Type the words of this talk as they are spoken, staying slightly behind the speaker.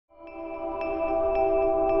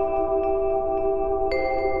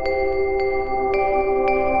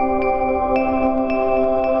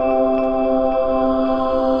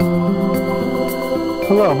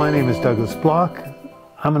Hello, my name is Douglas Bloch.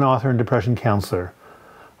 I'm an author and depression counselor.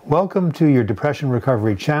 Welcome to your Depression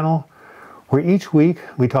Recovery channel, where each week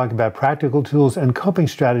we talk about practical tools and coping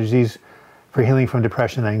strategies for healing from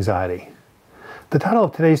depression and anxiety. The title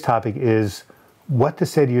of today's topic is What to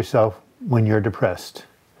Say to Yourself When You're Depressed.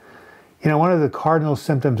 You know, one of the cardinal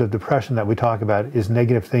symptoms of depression that we talk about is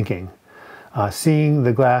negative thinking, seeing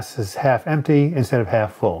the glass as half empty instead of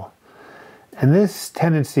half full. And this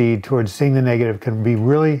tendency towards seeing the negative can be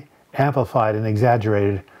really amplified and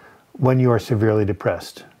exaggerated when you are severely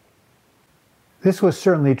depressed. This was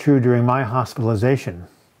certainly true during my hospitalization.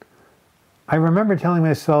 I remember telling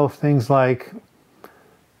myself things like,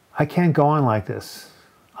 I can't go on like this.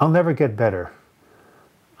 I'll never get better.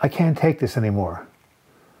 I can't take this anymore,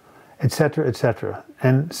 etc., etc.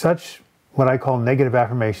 And such, what I call negative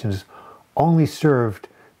affirmations, only served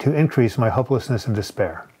to increase my hopelessness and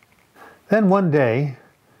despair. Then one day,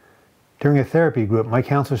 during a therapy group, my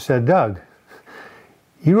counselor said, Doug,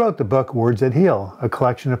 you wrote the book Words That Heal, a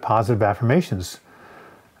collection of positive affirmations.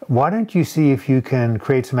 Why don't you see if you can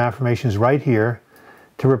create some affirmations right here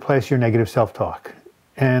to replace your negative self-talk?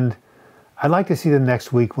 And I'd like to see them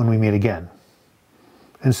next week when we meet again.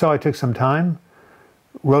 And so I took some time,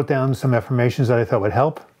 wrote down some affirmations that I thought would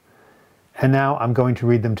help, and now I'm going to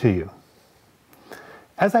read them to you.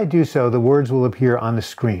 As I do so, the words will appear on the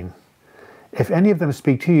screen. If any of them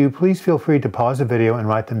speak to you, please feel free to pause the video and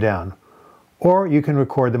write them down, or you can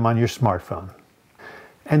record them on your smartphone.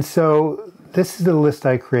 And so this is the list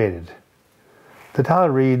I created. The title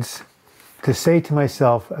reads, To Say to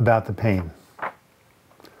Myself About the Pain.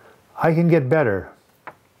 I can get better.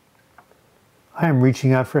 I am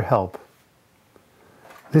reaching out for help.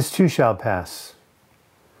 This too shall pass.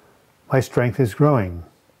 My strength is growing.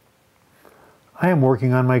 I am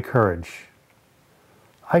working on my courage.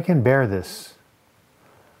 I can bear this.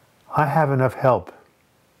 I have enough help.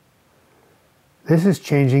 This is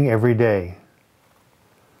changing every day.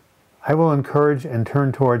 I will encourage and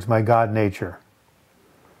turn towards my God nature.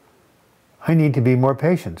 I need to be more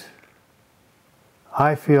patient.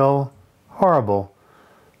 I feel horrible,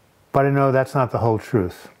 but I know that's not the whole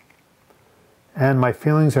truth. And my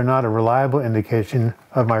feelings are not a reliable indication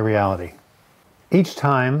of my reality. Each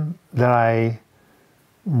time that I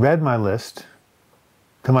read my list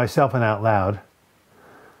to myself and out loud,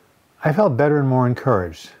 I felt better and more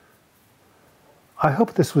encouraged. I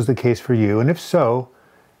hope this was the case for you, and if so,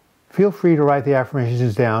 feel free to write the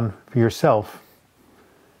affirmations down for yourself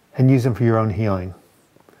and use them for your own healing.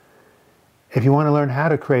 If you want to learn how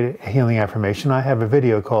to create a healing affirmation, I have a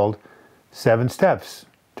video called 7 Steps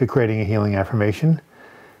to Creating a Healing Affirmation.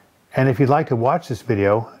 And if you'd like to watch this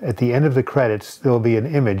video, at the end of the credits, there will be an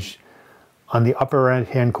image on the upper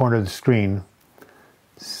right-hand corner of the screen.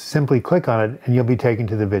 Simply click on it and you'll be taken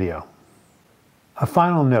to the video. A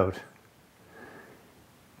final note.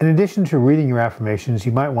 In addition to reading your affirmations,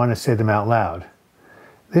 you might want to say them out loud.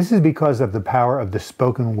 This is because of the power of the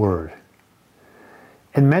spoken word.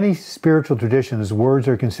 In many spiritual traditions, words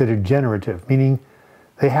are considered generative, meaning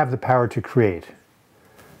they have the power to create.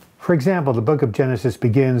 For example, the book of Genesis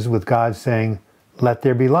begins with God saying, "Let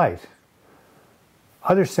there be light."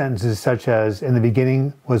 Other sentences such as, "In the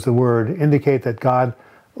beginning was the Word," indicate that God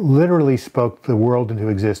literally spoke the world into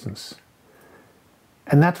existence.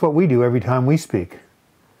 And that's what we do every time we speak.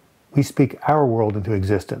 We speak our world into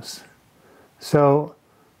existence. So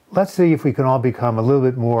let's see if we can all become a little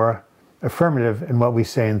bit more affirmative in what we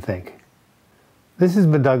say and think. This has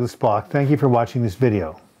been Douglas Bloch. Thank you for watching this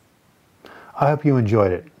video. I hope you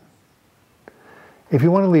enjoyed it. If you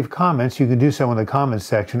want to leave comments, you can do so in the comments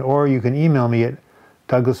section, or you can email me at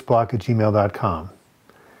douglasbloch@gmail.com.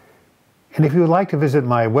 And if you would like to visit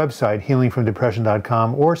my website,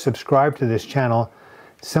 healingfromdepression.com, or subscribe to this channel,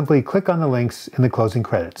 simply click on the links in the closing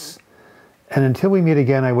credits. And until we meet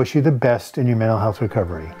again, I wish you the best in your mental health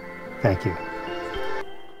recovery. Thank you.